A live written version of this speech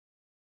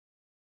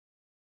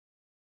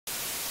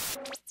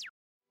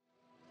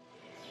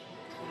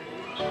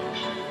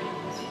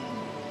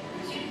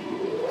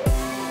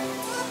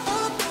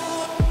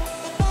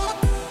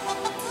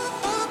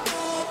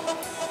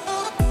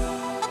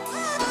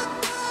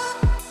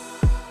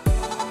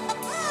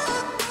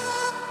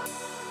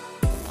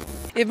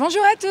Et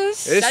bonjour à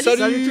tous. Et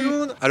Salut tout le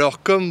monde.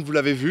 Alors comme vous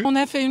l'avez vu, on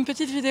a fait une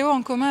petite vidéo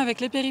en commun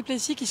avec les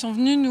Péripléties qui sont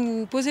venus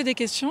nous poser des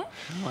questions.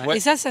 Ouais. Et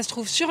ça se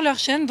trouve sur leur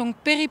chaîne, donc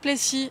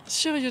Péripléties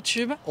sur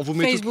YouTube, on vous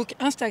met Facebook,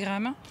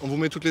 Instagram. on vous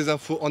met toutes les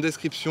infos en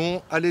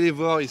description. Allez les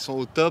voir, ils sont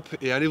au top.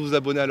 Et allez vous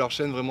abonner à leur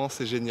chaîne, vraiment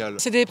c'est génial.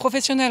 C'est des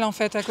professionnels en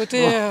fait à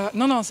côté.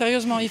 Non,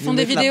 sérieusement, ils font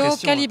des vidéos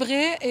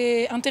calibrées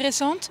et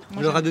intéressantes. On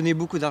leur a donné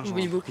beaucoup d'argent.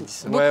 Oui, beaucoup.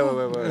 Ouais.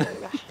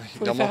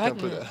 Faut Il en le faire manque un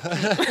peu avec,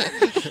 là.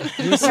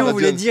 Nous aussi on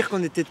voulait dire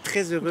qu'on était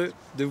très heureux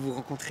de vous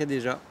rencontrer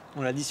déjà.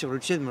 On l'a dit sur le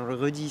chat, mais on le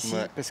redit ici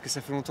parce que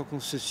ça fait longtemps qu'on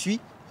se suit.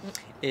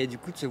 Et du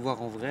coup de se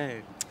voir en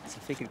vrai, ça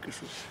fait quelque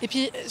chose. Et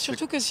puis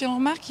surtout que si on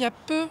remarque, il y a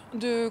peu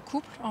de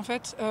couples en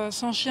fait,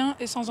 sans chien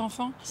et sans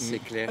enfants, C'est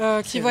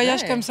clair. qui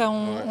voyagent comme ça.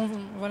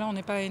 On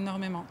n'est pas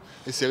énormément.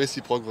 Et c'est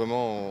réciproque,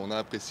 vraiment, on a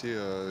apprécié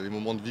les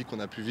moments de vie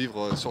qu'on a pu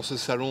vivre sur ce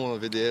salon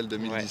VDL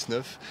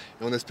 2019.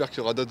 Et on espère qu'il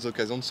y aura d'autres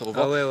occasions de se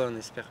revoir. Ah ouais, on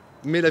espère.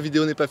 Mais la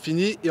vidéo n'est pas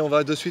finie et on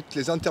va de suite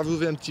les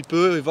interviewer un petit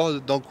peu et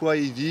voir dans quoi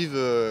ils vivent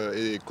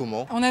et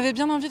comment. On avait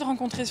bien envie de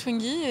rencontrer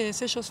Swingy et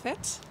c'est chose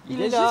faite.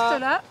 Il est juste là.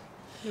 là.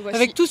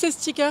 Avec tous ces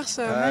stickers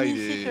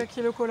magnifiques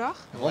qui le colorent.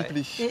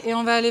 Rempli. Et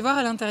on va aller voir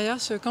à l'intérieur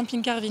ce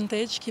camping-car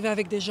vintage qui va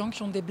avec des gens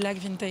qui ont des blagues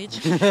vintage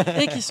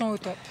et qui sont au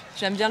top.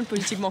 J'aime bien le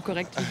politiquement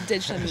correct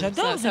vintage.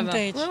 J'adore ça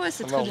vintage. Ouais,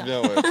 c'est Ça très marche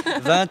bien. bien, ouais.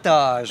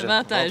 Vintage.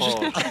 Vintage.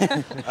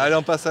 Allez,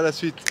 on passe à la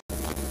suite.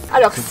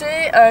 Alors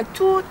c'est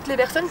toutes les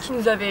personnes qui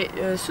nous avaient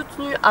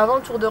soutenus avant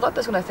le Tour d'Europe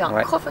parce qu'on a fait un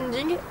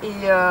crowdfunding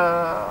et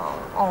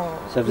en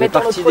Ça faisait mettant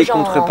partie notre des projet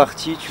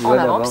contreparties, tu vois. en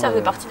avant, puis ça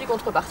faisait partie des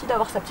contreparties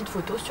d'avoir sa petite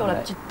photo sur la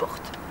petite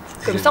porte.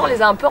 Comme ça on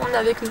les a un peu emmenés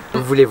avec nous.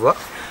 Vous voulez voir?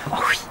 Oh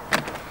oui.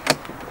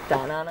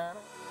 Ta-da-da.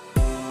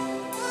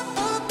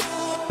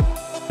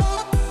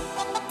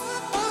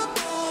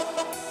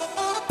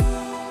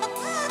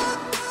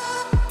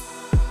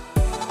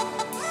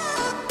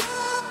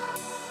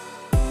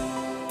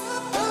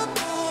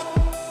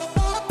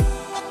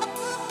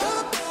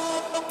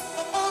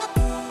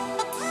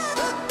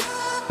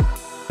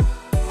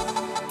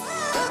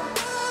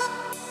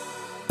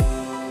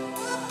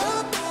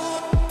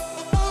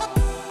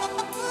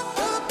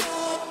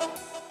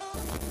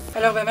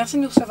 Alors merci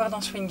de nous recevoir dans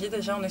Swingy.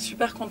 Déjà on est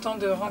super content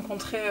de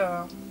rencontrer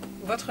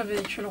votre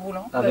véhicule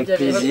roulant. Avec votre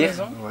plaisir.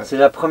 maison. Ouais. C'est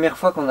la première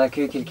fois qu'on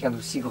accueille quelqu'un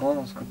d'aussi grand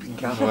dans ce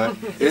camping-car. Ouais.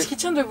 Est-ce qu'il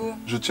tient debout?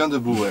 Je tiens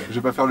debout, ouais. Je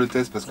vais pas faire le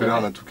test parce que là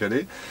on a tout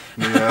calé.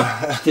 Mais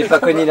Tu t'es pas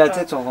cogné la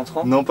tête en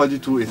rentrant? non, pas du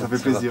tout, et ça fait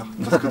Ça plaisir.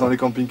 Parce que dans les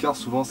camping-cars,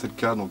 souvent c'est le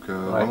cas, donc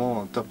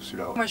vraiment top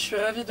celui-là. Ouais. Moi je suis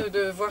ravie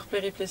de voir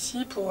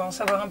Péripléties pour en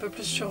savoir un peu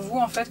plus sur vous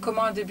en fait.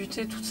 Comment a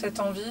débuté toute cette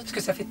envie? Parce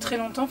que ça fait très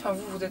longtemps, enfin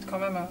vous êtes quand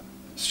même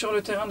sur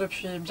le terrain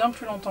depuis bien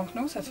plus longtemps que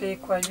nous. Ça fait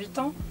quoi, 8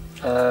 ans?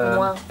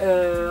 Moins.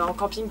 En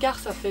camping-car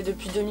ça fait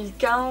depuis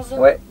 2015.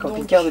 Ouais,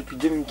 camping-car depuis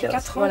 2015.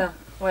 4 ans. Voilà.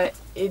 Ouais.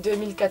 Et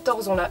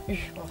 2014 on l'a eu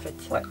en fait.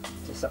 Ouais,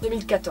 c'est ça.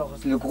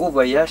 2014. Le gros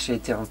voyage a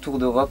été un tour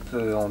d'Europe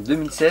en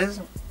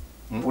 2016.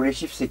 Pour les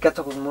chiffres, c'est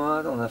 14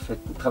 mois, on a fait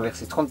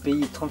traverser 30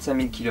 pays et 35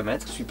 000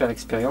 km. Super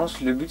expérience.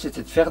 Le but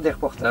c'était de faire des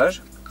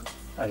reportages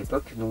à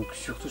l'époque, donc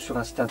surtout sur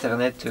un site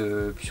internet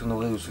puis sur nos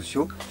réseaux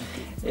sociaux.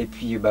 Et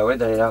puis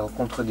d'aller à la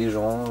rencontre des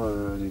gens,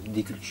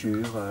 des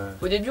cultures.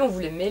 Au début on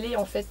voulait mêler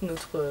en fait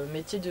notre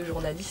métier de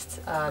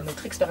journaliste à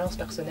notre expérience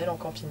personnelle en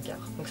camping-car.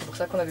 Donc c'est pour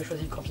ça qu'on avait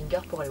choisi le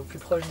camping-car, pour aller au plus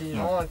proche des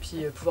gens et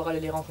puis pouvoir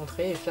aller les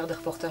rencontrer et faire des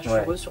reportages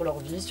sur eux, sur leur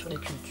vie, sur les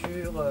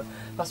cultures,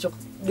 enfin sur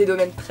des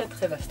domaines très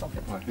très vastes en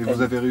fait. Ouais. Et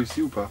vous avez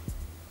réussi ou pas?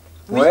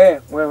 Oui.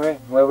 Ouais,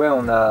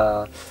 on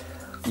a...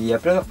 Il y a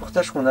plein de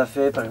reportages qu'on a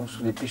fait, par exemple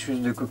sur les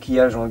pêcheuses de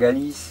coquillages en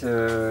Galice,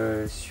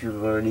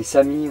 sur les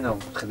Samis, on a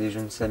rencontré des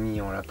jeunes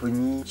Samis en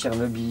Laponie,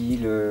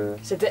 Tchernobyl.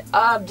 C'était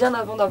bien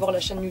avant d'avoir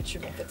la chaîne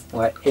YouTube en fait.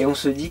 Ouais, et on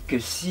se dit que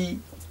si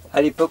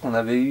à l'époque on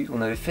avait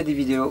fait des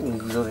vidéos où on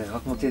vous aurait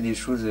raconté des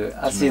choses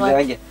assez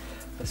dingues,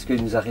 parce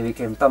qu'il nous arrivait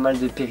quand même pas mal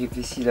de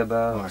péripéties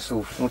là-bas,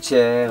 aux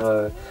frontières,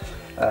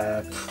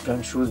 plein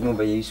de choses. Bon,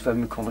 il y a eu ce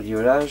fameux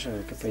cambriolage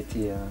qui n'a pas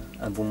été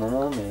un bon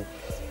moment, mais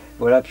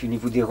voilà. Puis au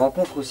niveau des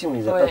rencontres aussi, on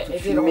les a pas toutes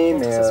filmées,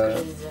 mais c'est ce que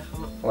j'allais dire.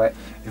 ouais.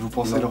 Et vous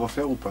pensez le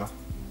refaire ou pas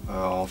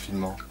en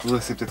filmant? Ou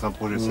c'est peut-être un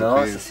projet secret? Non,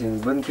 ça, c'est une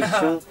bonne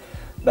question.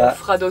 On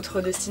fera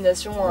d'autres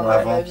destinations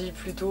à ma vie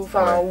plutôt,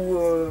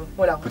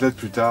 voilà. Peut-être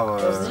plus tard.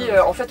 On se dit,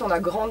 en fait on a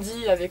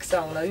grandi avec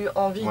ça, on a eu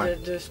envie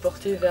de se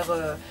porter vers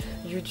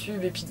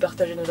YouTube et puis de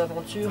partager nos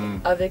aventures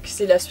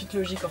c'est la suite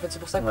logique en fait, c'est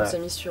pour ça qu'on s'est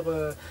mis sur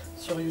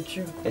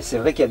YouTube. Et c'est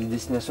vrai qu'il y a des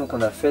destinations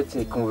qu'on a faites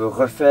et qu'on veut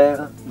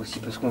refaire, aussi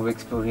parce qu'on veut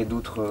explorer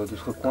d'autres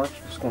coins,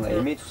 parce qu'on a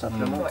aimé tout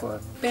simplement. Quoi.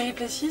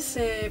 Péripléties,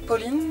 c'est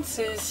Pauline,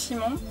 c'est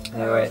Simon.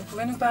 Vous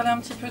pouvez nous parler un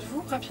petit peu de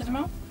vous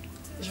rapidement?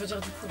 Je veux dire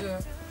du coup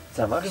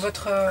Ça marche. de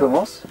votre...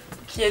 Commence.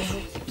 Qui êtes-vous?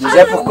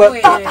 Déjà, pourquoi,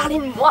 Parlez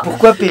de moi.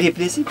 pourquoi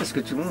péripléties? Parce que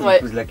tout le monde me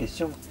pose la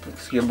question.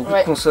 Parce qu'il y a beaucoup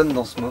de consonnes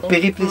dans ce mot.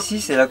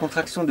 Péripléties, c'est la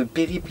contraction de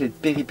périple et de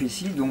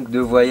péripéties, donc de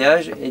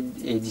voyage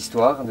et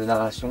d'histoire, de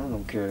narration.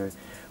 Donc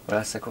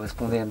voilà, ça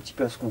correspondait un petit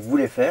peu à ce qu'on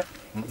voulait faire.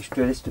 Et je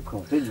te laisse te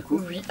présenter du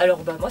coup. Oui, alors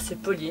bah, moi c'est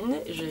Pauline,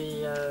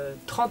 j'ai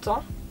 30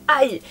 ans.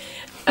 Aïe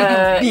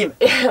Bim.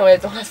 Ouais,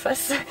 dans la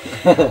face.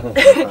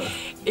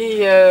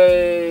 Et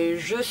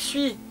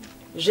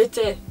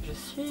j'étais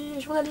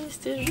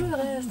journaliste et je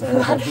reste.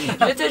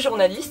 J'étais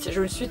journaliste,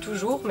 je le suis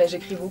toujours, mais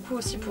j'écris beaucoup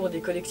aussi pour des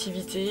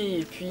collectivités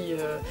et puis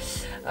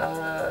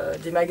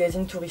des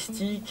magazines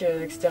touristiques,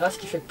 etc. Ce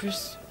qui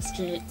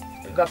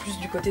va plus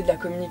du côté de la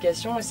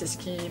communication et c'est ce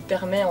qui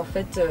permet en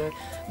fait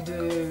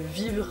de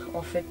vivre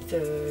en fait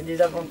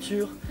des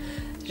aventures.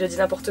 J'ai dit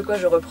n'importe quoi,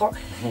 je reprends.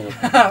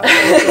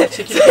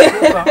 C'est qui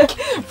le ou pas?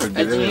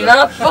 Elle dit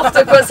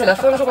n'importe quoi, c'est la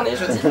fin de journée,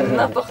 je dis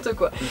n'importe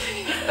quoi.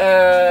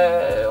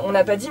 On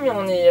n'a pas dit, mais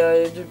on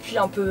est depuis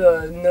un peu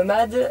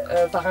nomade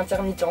par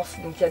intermittence.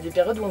 Donc il y a des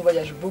périodes où on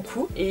voyage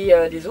beaucoup et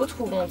des autres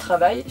où on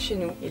travaille chez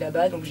nous. Et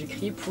là-bas, donc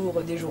j'écris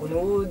pour des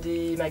journaux,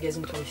 des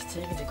magazines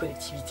touristiques, des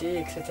collectivités,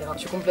 etc.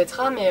 Tu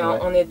compléteras, mais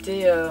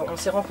on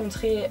s'est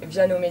rencontrés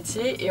via nos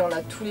métiers et on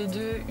a tous les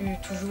deux eu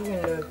toujours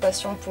une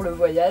passion pour le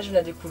voyage,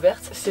 la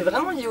découverte. C'est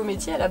vraiment lié au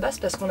métier à la base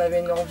parce qu'on avait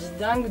une envie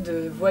dingue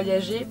de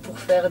voyager pour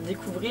faire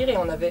découvrir et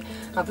on avait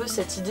un peu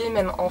cette idée,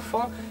 même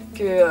enfant,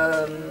 que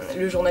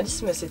le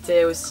journalisme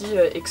c'était aussi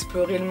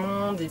explorer le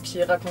monde et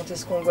puis raconter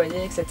ce qu'on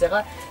voyait, etc.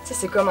 Tu sais,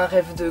 c'est comme un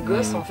rêve de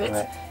gosse en fait,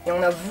 et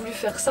on a voulu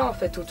faire ça en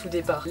fait au tout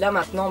départ. Là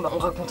maintenant, on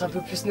raconte un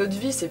peu plus notre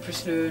vie, c'est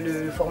plus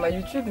le format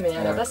YouTube, mais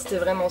à la base c'était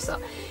vraiment ça.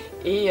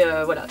 Et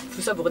voilà,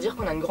 tout ça pour dire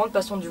qu'on a une grande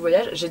passion du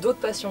voyage. J'ai d'autres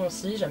passions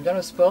aussi, j'aime bien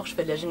le sport, je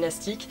fais de la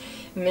gymnastique.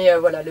 Mais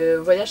voilà, le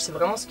voyage c'est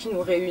vraiment ce qui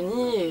nous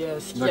réunit et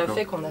ce qui a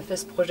fait qu'on a fait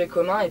ce projet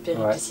commun. Et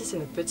Péripléties c'est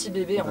notre petit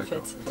bébé en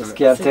fait. Ce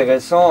qui est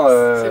intéressant,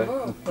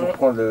 pour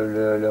prendre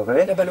le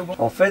relais,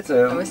 en fait,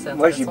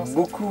 moi j'ai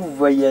beaucoup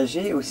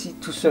voyagé aussi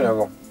tout seul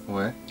avant.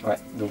 Ouais.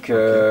 Donc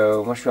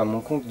moi je suis à mon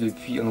compte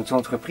depuis, en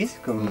auto-entreprise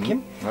comme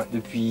Kim,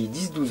 depuis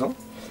 10-12 ans.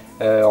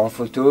 En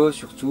photo,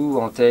 surtout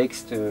en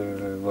texte,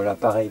 voilà,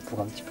 pareil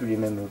pour un petit peu les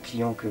mêmes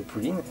clients que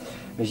Pauline.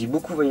 Mais j'ai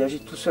beaucoup voyagé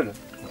tout seul.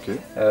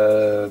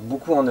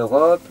 Beaucoup en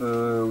Europe,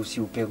 aussi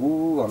au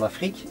Pérou, en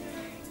Afrique.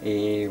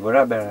 Et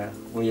voilà,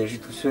 voyager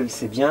tout seul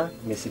c'est bien,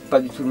 mais c'est pas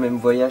du tout le même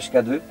voyage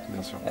qu'à deux.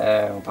 Bien sûr.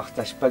 On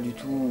partage pas du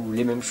tout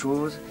les mêmes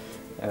choses.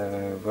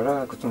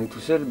 Voilà, quand on est tout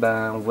seul,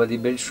 on voit des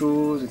belles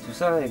choses et tout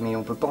ça, mais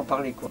on peut pas en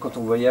parler, quoi. Quand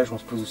on voyage, on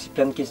se pose aussi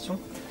plein de questions.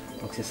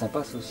 Donc c'est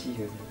sympa ça aussi.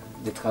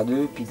 D'être à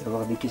deux, puis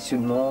d'avoir des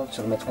questionnements, de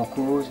se remettre en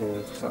cause,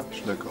 tout ça. Je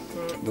suis d'accord.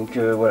 Donc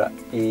voilà.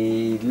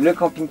 Et le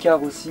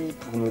camping-car aussi,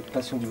 pour notre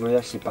passion du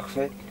voyage, c'est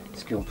parfait,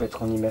 parce qu'on peut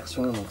être en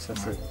immersion, donc ça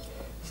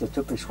c'est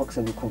top et je crois que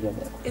ça nous convient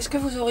bien. Est-ce que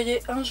vous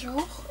auriez un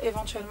jour,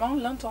 éventuellement,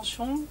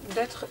 l'intention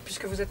d'être,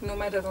 puisque vous êtes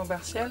nomade à temps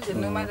partiel, des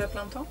nomades à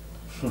plein temps?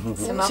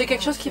 C'est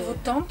quelque chose qui vous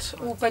tente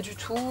ou pas du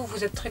tout?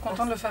 Vous êtes très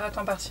content de le faire à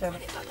temps partiel?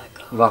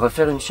 On va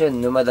refaire une chaîne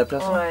nomade à plein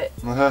temps.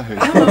 Non,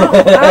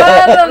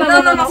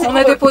 on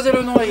a déposé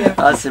le nom, les gars.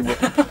 Ah, c'est bon.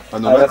 Un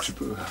nomade, tu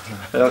peux.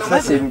 Alors ça,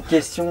 c'est une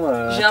question.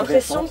 J'ai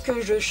l'impression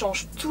que je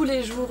change tous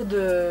les jours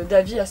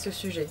d'avis à ce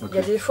sujet. Il y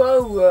a des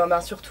fois où,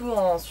 surtout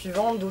en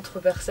suivant d'autres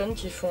personnes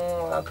qui font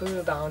un peu,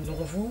 dont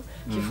vous,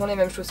 qui font les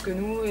mêmes choses que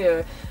nous, et,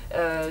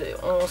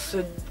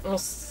 on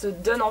se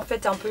donne en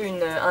fait un peu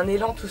un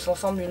élan tous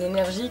ensemble, une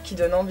énergie qui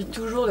donne envie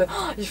toujours de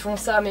ils font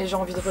ça, mais j'ai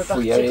envie de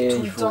repartir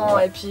tout le temps.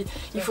 Et puis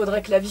il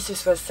faudrait que la vie ce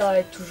soit ça,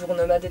 être toujours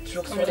nomade, être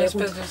toujours sur les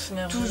routes,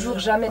 toujours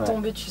jamais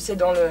tomber, tu sais,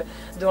 dans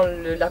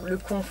le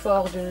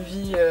confort d'une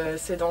vie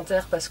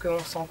sédentaire parce qu'on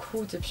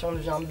s'encroute et puis on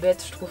devient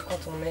bête, je trouve,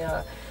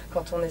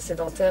 quand on est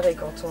sédentaire et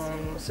quand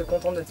on se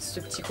contente de ce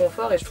petit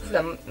confort. Et je trouve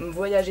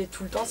voyager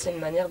tout le temps, c'est une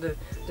manière de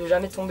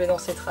jamais tomber dans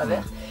ses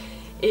travers.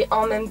 Et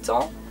en même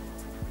temps,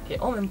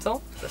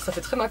 ça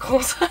fait très Macron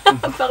ça,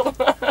 pardon.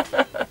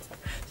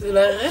 C'est de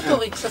la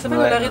rhétorique, ça s'appelle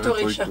de la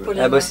rhétorique, chère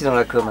Pauline. Ah bah c'est dans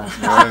la com.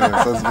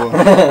 Ça se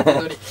voit.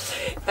 Désolée.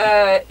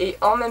 Et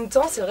en même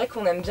temps, c'est vrai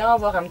qu'on aime bien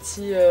avoir une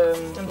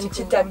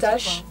petite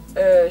attache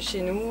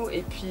chez nous,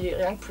 et puis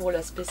rien que pour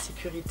l'aspect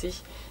sécurité.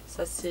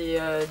 Ça c'est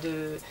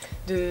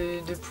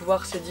de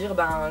pouvoir se dire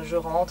je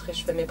rentre et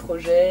je fais mes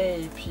projets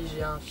et puis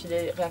j'ai un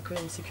filet, rien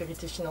qu'une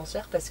sécurité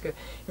financière, parce que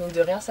mine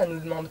de rien ça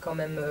nous demande quand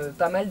même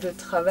pas mal de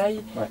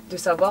travail, de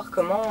savoir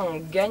comment on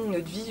gagne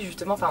notre vie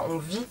justement, on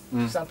vit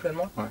tout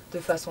simplement de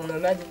façon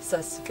nomade.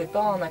 Ça se fait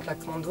pas en un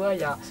claquement de doigts, il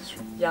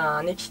y a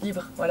un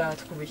équilibre à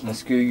trouver.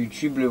 Parce que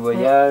YouTube, le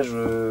voyage,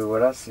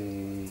 voilà,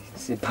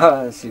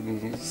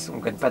 on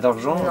gagne pas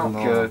d'argent, donc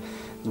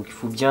Donc il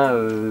faut bien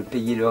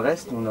payer le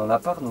reste, on est en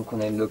appart, donc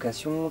on a une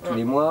location tous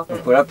les mois. Donc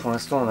voilà, pour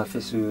l'instant on a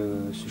fait ce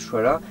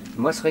choix-là.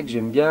 Moi c'est vrai que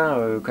j'aime bien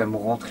quand même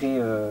rentrer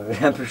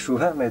un peu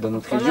chauvin, mais dans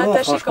notre région, en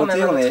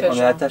Franche-Comté, on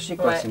est attaché,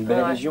 quoi. C'est une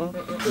belle région.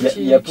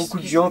 Il y a beaucoup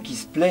de gens qui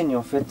se plaignent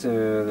en fait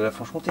de la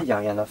Franche-Comté, il n'y a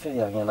rien à faire, il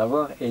n'y a rien à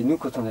voir. Et nous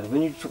quand on est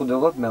revenu du tour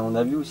d'Europe, on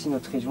a vu aussi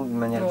notre région d'une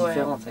manière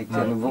différente, avec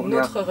un nouveau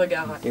regard.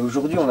 Et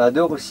aujourd'hui on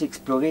adore aussi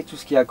explorer tout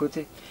ce qui est à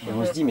côté. Et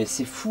on se dit mais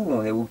c'est fou,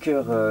 on est au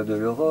cœur de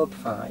l'Europe,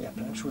 enfin il y a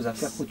plein de choses à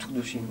faire autour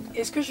de chez nous.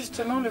 Est-ce que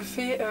justement le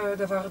fait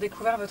d'avoir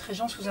découvert votre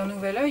région sous un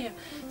nouvel œil,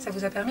 ça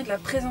vous a permis de la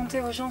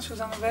présenter aux gens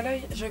sous un nouvel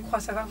œil? Je crois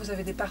savoir que vous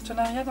avez des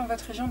partenariats dans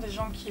votre région, des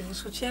gens qui vous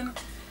soutiennent,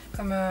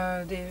 comme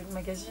des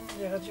magazines,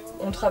 des radios?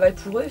 On travaille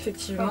pour eux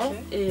effectivement,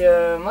 et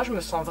moi je me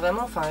sens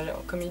vraiment, enfin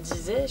comme il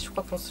disait, je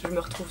crois que je me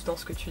retrouve dans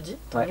ce que tu dis,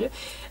 tant mieux.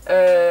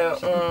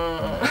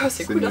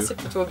 C'est cool, c'est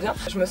plutôt bien.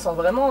 Je me sens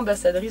vraiment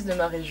ambassadrice de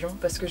ma région,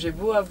 parce que j'ai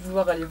beau à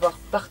vouloir aller voir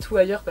partout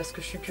ailleurs, parce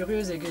que je suis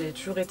curieuse et que j'ai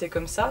toujours été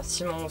comme ça,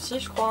 Simon aussi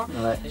je crois.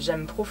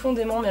 J'aime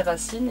profondément mes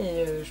racines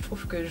et je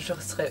trouve que je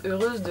serais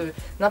heureuse de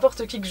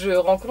n'importe qui que je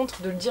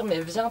rencontre de le dire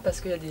mais viens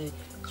parce qu'il y a des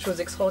choses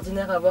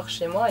extraordinaires à voir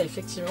chez moi, et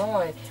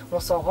effectivement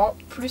on s'en rend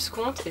plus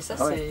compte, et ça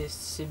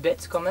c'est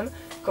bête quand même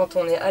quand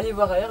on est allé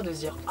voir ailleurs de se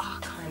dire ah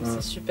quand même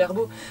c'est super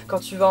beau. Quand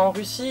tu vas en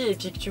Russie et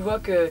puis que tu vois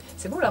que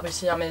c'est beau la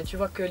Russie hein, mais tu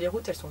vois que les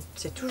routes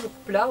c'est toujours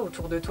plat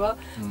autour de toi,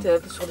 tu es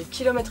sur des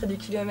kilomètres et des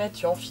kilomètres,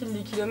 tu enfiles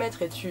des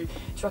kilomètres et tu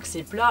vois que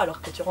c'est plat,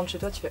 alors que tu rentres chez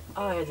toi tu fais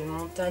ah il y a des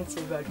montagnes,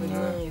 c'est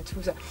vallonné et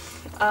tout ça,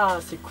 ah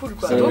c'est cool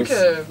quoi. Donc,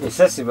 et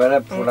ça c'est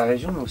valable pour la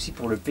région mais aussi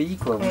pour le pays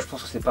quoi. Je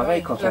pense que c'est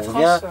pareil quand on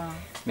revient.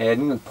 Mais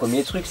nous, notre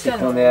premier truc, c'est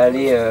qu'on est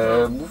allé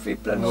bouffer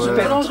plein de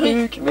super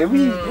trucs. Mais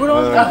oui,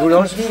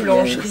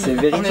 boulangerie, c'est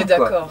véridique. On est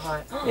d'accord.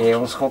 Et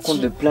on se rend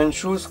compte de plein de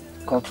choses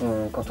quand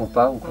on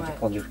part ou quand on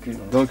prend du recul.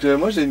 Donc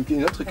moi j'ai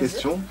une autre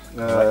question,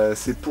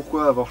 c'est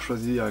pourquoi avoir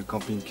choisi un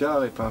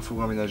camping-car et pas un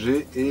fourgon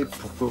aménagé, et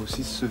pourquoi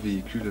aussi ce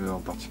véhicule en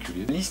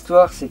particulier?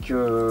 L'histoire c'est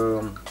que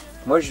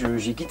moi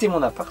j'ai quitté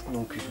mon appart,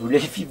 donc je voulais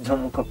vivre dans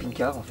mon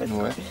camping-car en fait.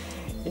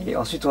 Et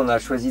ensuite on a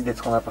choisi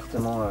d'être en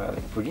appartement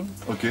avec Pauline.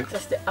 Ça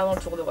c'était avant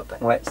le tour d'Europe.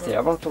 Ouais, c'était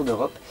avant le tour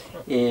d'Europe.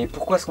 Et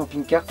pourquoi ce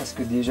camping-car? Parce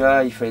que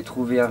déjà il fallait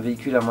trouver un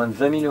véhicule à moins de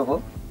 20 000 €.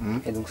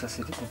 Et donc ça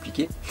c'était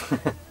compliqué.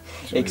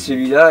 Et que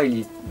celui-là,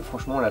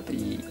 franchement on l'a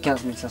payé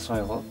 15 500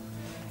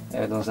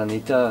 €. Dans un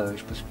état, je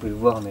sais pas si vous pouvez le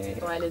voir, mais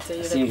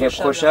c'est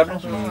irréprochable.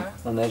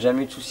 On n'a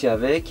jamais eu de soucis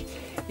avec.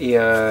 Et il y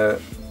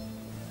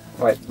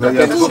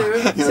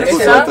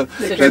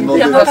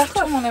en a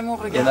partout mon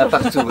amour, regarde. Il y en a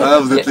partout. Ah,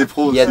 vous êtes les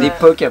pros. Il y a des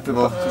POC un peu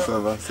partout. Ça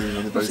va,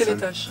 on n'est pas les seuls.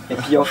 Et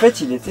puis en fait,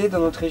 il était dans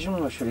notre région.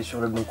 Je suis allé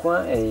sur le Bon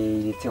Coin et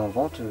il était en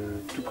vente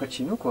tout près de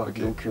chez nous, quoi.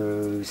 Donc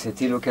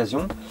c'était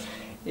l'occasion.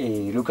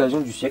 Et l'occasion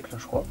du siècle,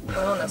 je crois.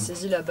 On a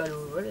saisi la balle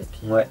au vol. Et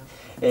puis,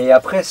 et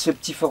après, ce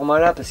petit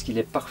format-là, parce qu'il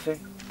est parfait,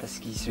 parce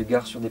qu'il se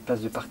gare sur des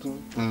places de parking.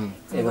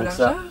 Et donc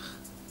ça.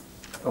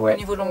 Au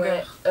niveau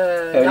longueur.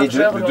 Les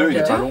deux, il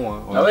est pas long.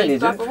 Il est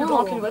pas plus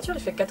grand qu'une voiture,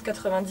 il fait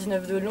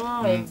 4,99 de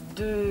long et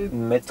 2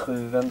 mètres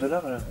 20 de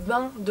large.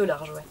 20 de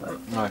large,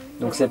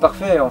 Donc c'est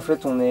parfait, en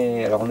fait on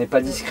n'est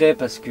pas discret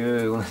parce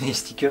qu'on a des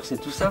stickers et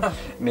tout ça,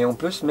 mais on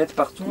peut se mettre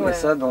partout et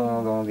ça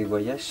dans des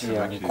voyages c'est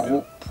un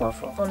gros point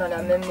fort. On a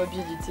la même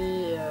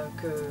mobilité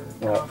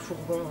qu'un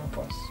fourgon, on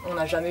pense. On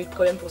n'a jamais eu de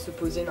problème pour se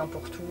poser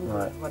n'importe où.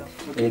 Voilà.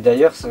 Et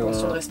d'ailleurs, on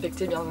de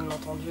respecter bien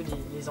entendu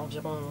les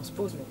environs où on se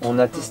pose. On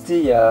a testé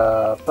il y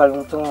a pas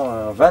longtemps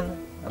un van,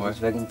 un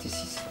Volkswagen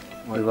T6.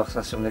 Vous pouvez voir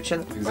ça sur notre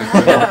chaîne.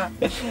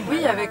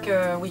 Oui, avec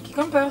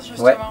Wikicampers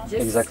justement.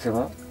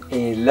 Exactement.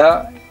 Et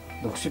là,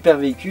 donc super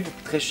véhicule,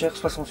 très cher,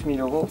 60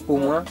 000 € au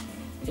moins.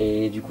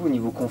 Et du coup au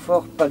niveau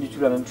confort, pas du tout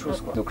la même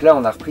chose quoi. Donc là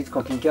on a repris le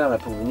camping-car là,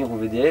 pour venir au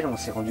VDL, on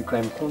s'est rendu quand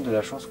même compte de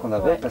la chance qu'on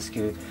avait parce que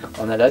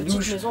on a la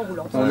douche,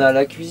 on a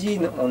la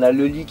cuisine, on a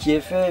le lit qui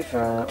est fait,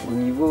 enfin au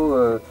niveau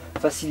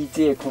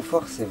facilité et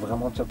confort c'est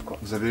vraiment top quoi.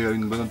 Vous avez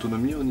une bonne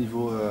autonomie au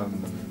niveau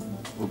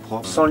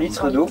propre? 100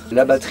 litres d'eau,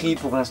 la batterie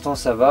pour l'instant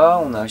ça va,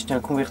 on a acheté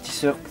un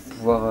convertisseur pour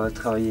pouvoir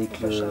travailler avec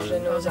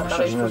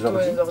charger nos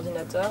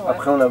ordinateurs.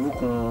 Après on avoue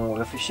qu'on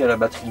réfléchit à la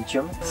batterie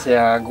lithium, c'est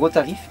un gros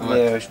tarif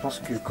mais je pense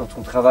que quand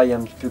on travaille un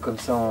petit peu comme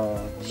ça en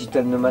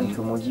digital nomade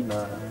comme on dit,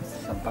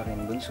 ça me paraît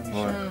une bonne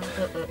solution.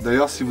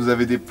 D'ailleurs si vous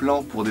avez des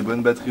plans pour des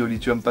bonnes batteries au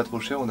lithium pas trop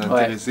chères, on est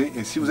intéressé,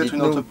 et si vous êtes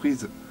une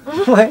entreprise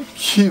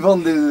qui vend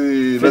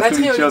des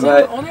batteries au lithium,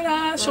 on est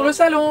là sur le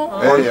salon.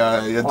 Il y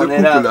a deux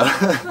couples là.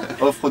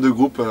 Offre de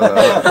groupe,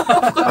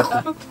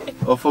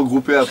 offre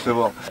groupée à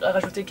prévoir. J'ai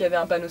rajouté qu'il y avait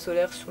un panneau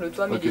solaire sur le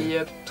toit, mais il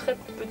est très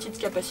petite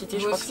capacité,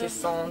 je crois que c'est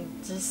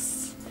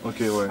 110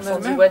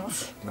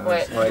 watts.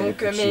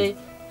 Donc, mais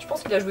je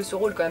pense qu'il a joué ce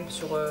rôle quand même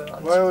sur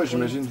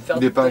j'imagine.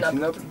 Il n'est pas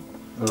inclinable.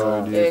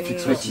 Il est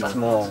fixe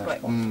petitement.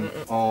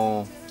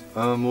 En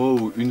un mot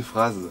ou une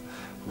phrase,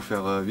 pour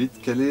faire vite,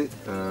 quelle est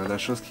la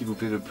chose qui vous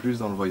plaît le plus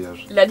dans le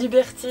voyage? La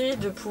liberté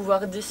de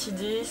pouvoir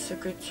décider ce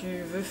que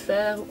tu veux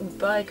faire ou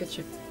pas, et que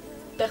tu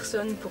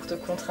personne pour te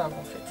contraindre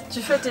en fait.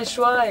 Tu fais tes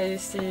choix et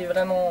c'est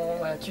vraiment,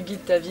 tu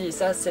guides ta vie, et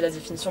ça c'est la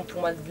définition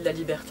pour moi de la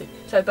liberté.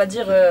 Ça veut pas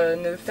dire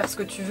ne faire ce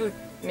que tu veux,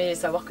 mais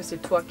savoir que c'est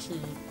toi qui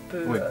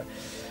peu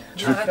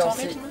vivre à ton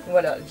rythme.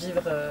 Voilà,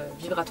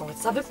 vivre à ton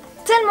rythme. Ça veut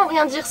tellement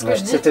rien dire ce que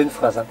je dis. C'était une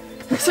phrase. Hein.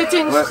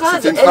 C'était une phrase,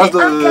 c'était une phrase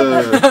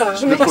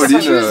de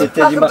Pauline.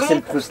 C'était du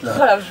Marcel Proust là.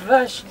 Oh la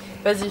vache.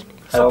 Vas-y.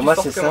 Alors moi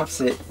c'est simple,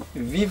 c'est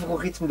vivre au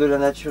rythme de la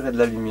nature et de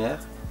la lumière.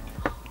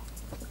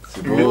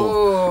 C'est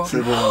beau.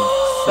 C'est beau.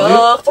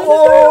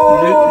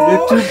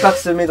 Le tout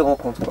parsemé de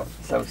rencontres quoi,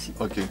 ça aussi.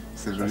 Ok,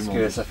 c'est joli. Parce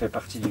que ça fait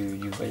partie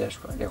du voyage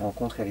quoi, les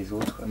rencontres et les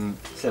autres.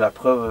 C'est la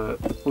preuve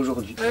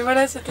aujourd'hui. Mais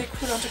voilà, c'était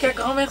cool. En tout cas,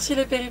 grand merci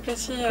les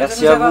Péripléties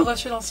Merci de nous avoir vous.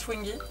 reçus dans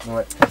Swingy.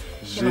 Ouais.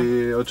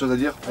 J'ai autre chose à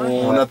dire.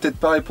 On n'a peut-être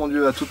pas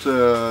répondu à toutes.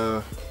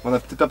 On n'a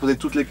peut-être pas posé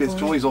toutes les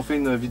questions. Ils ont fait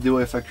une vidéo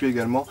FAQ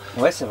également.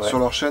 Ouais, c'est vrai. Sur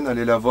leur chaîne,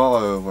 allez la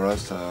voir. Voilà,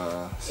 ça,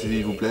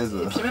 s'il vous plaise.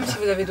 Et puis même si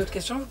vous avez d'autres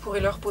questions, vous pourrez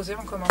leur poser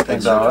en commentaire.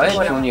 Bah ouais,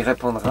 puis on y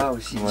répondra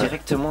aussi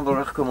directement dans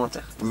leurs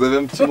commentaires. Vous avez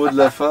un petit mot de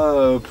la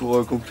fin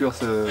pour conclure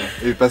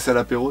et passer à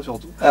l'apéro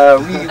surtout?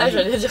 Oui. Ah,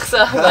 j'allais dire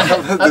ça.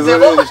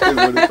 Désolé, je t'ai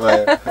volé.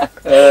 Ouais.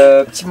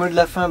 Petit mot de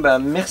la fin, bah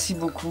merci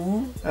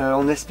beaucoup.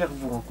 On espère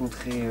vous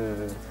rencontrer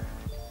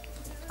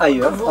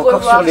ailleurs,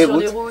 encore sur les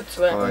routes.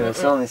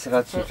 Ça, on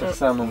essaiera de se faire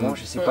ça un moment,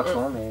 je sais pas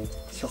quand, mais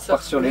si on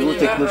repart sur les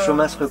routes et que nos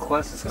chemins se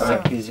recroisent, ce sera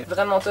avec plaisir.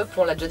 Vraiment top,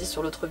 on l'a déjà dit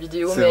sur l'autre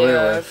vidéo,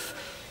 mais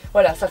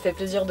voilà, ça fait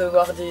plaisir de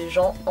voir des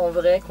gens en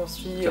vrai qu'on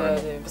suit,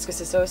 parce que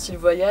c'est ça aussi le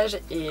voyage,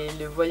 et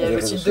le voyage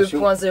aussi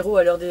 2.0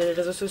 à l'heure des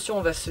réseaux sociaux,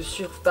 on va se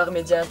suivre par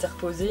médias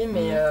interposés,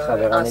 mais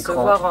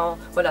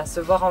se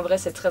voir en vrai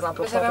c'est très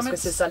important parce que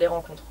c'est ça les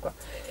rencontres quoi.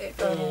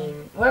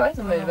 Ouais,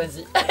 non mais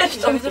vas-y.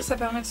 J'allais dire ça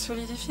permet de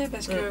solidifier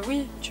parce que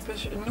oui,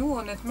 nous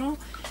honnêtement,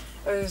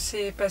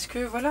 c'est parce que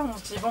voilà, on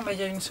se dit bon bah il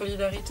y a une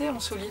solidarité, on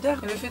solidaire.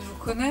 Et le fait de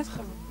vous connaître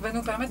va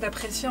nous permettre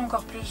d'apprécier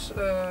encore plus.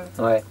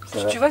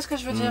 Tu vois ce que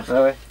je veux dire?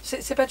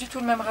 C'est pas du tout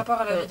le même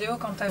rapport à la vidéo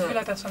quand tu as vu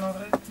la personne en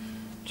vrai.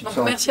 Donc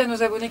merci à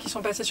nos abonnés qui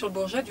sont passés sur le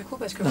Bourget du coup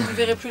parce que vous ne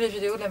verrez plus les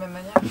vidéos de la même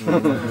manière.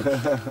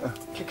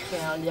 Tu crées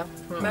un lien.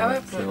 Bah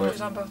ouais, c'est le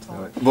plus important.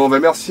 Bon bah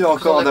merci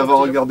encore d'avoir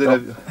regardé la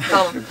vidéo.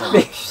 Pardon.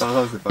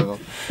 C'est pas grave.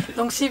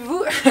 Donc si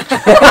vous...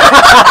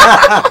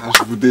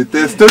 Je vous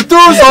déteste tous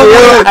en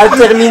vrai.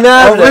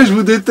 Interminable. En vrai je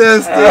vous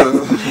déteste.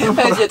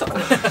 Vas-y, attends.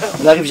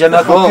 On n'arrive jamais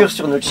à conclure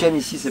sur notre chaîne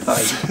ici, c'est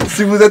pareil.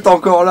 Si vous êtes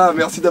encore là,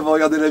 merci d'avoir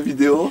regardé la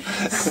vidéo.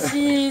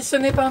 Si ce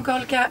n'est pas encore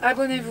le cas,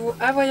 abonnez-vous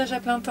à Voyage à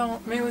plein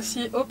temps, mais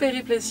aussi aux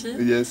Péripléties.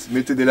 Yes,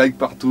 mettez des likes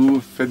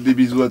partout, faites des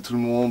bisous à tout le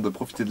monde,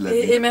 profitez de la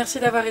vie. Et merci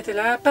d'avoir été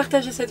là.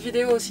 Partagez cette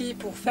vidéo aussi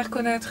pour faire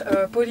connaître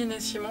Pauline et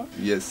Simon.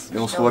 Yes, et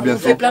on se revoit bientôt.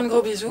 On vous fait plein de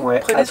gros bisous.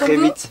 Prenez soin de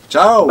vous. Vite.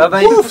 Ciao. Bye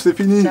bye. Ouf, c'est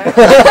fini.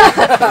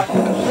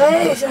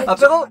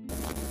 Apéro.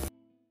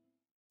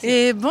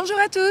 Et bonjour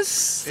à tous.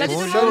 Salut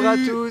bonjour à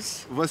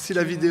tous. Voici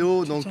la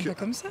vidéo donc. Tu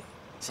comme ça.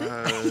 Si,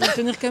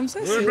 tenir comme ça,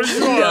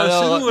 c'est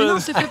alors... non,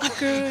 c'est fait pour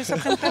que ça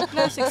prenne pas de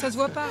place et que ça se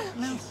voit pas.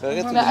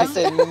 Il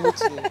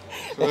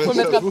faut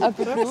mettre un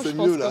peu plus haut, je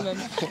pense quand même.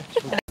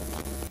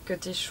 Que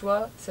tes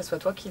choix, ce soit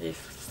toi qui les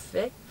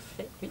fais.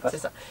 Oui, c'est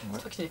ça.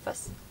 C'est toi qui les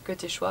fasses. Que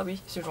tes choix, oui,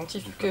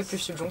 subjonctif, que plus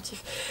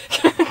subjonctif.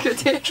 Que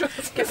tes choses.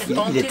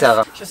 Il est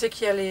tard. Je sais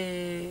qu'il y a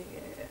les...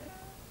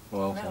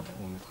 Ouais, on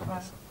mettra pas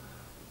ça.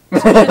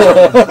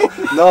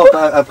 Non,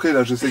 pas après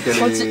là, je sais qu'elle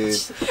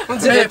est... On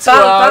dirait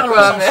parle,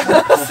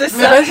 c'est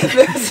ça.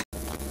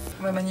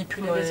 On va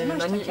manipuler les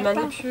images,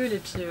 manipule et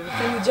puis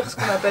fais-nous dire ce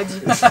qu'on n'a pas dit.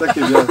 C'est ça qui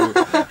est bien.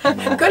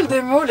 On colle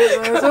des mots les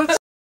uns aux autres.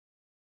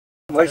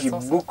 Moi j'ai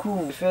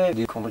beaucoup fait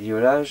des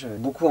cambriolages,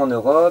 beaucoup en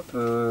Europe,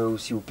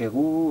 aussi au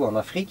Pérou, en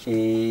Afrique.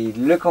 Et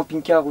le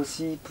camping-car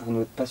aussi, pour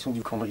notre passion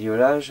du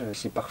cambriolage,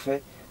 c'est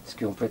parfait. Parce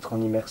qu'on peut être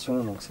en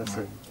immersion, donc ça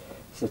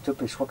c'est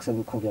top et je crois que ça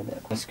nous convient bien.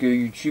 Parce que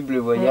YouTube, le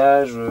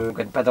voyage, on ne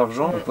gagne pas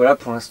d'argent. Donc voilà,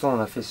 pour l'instant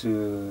on a fait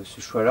ce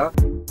choix-là.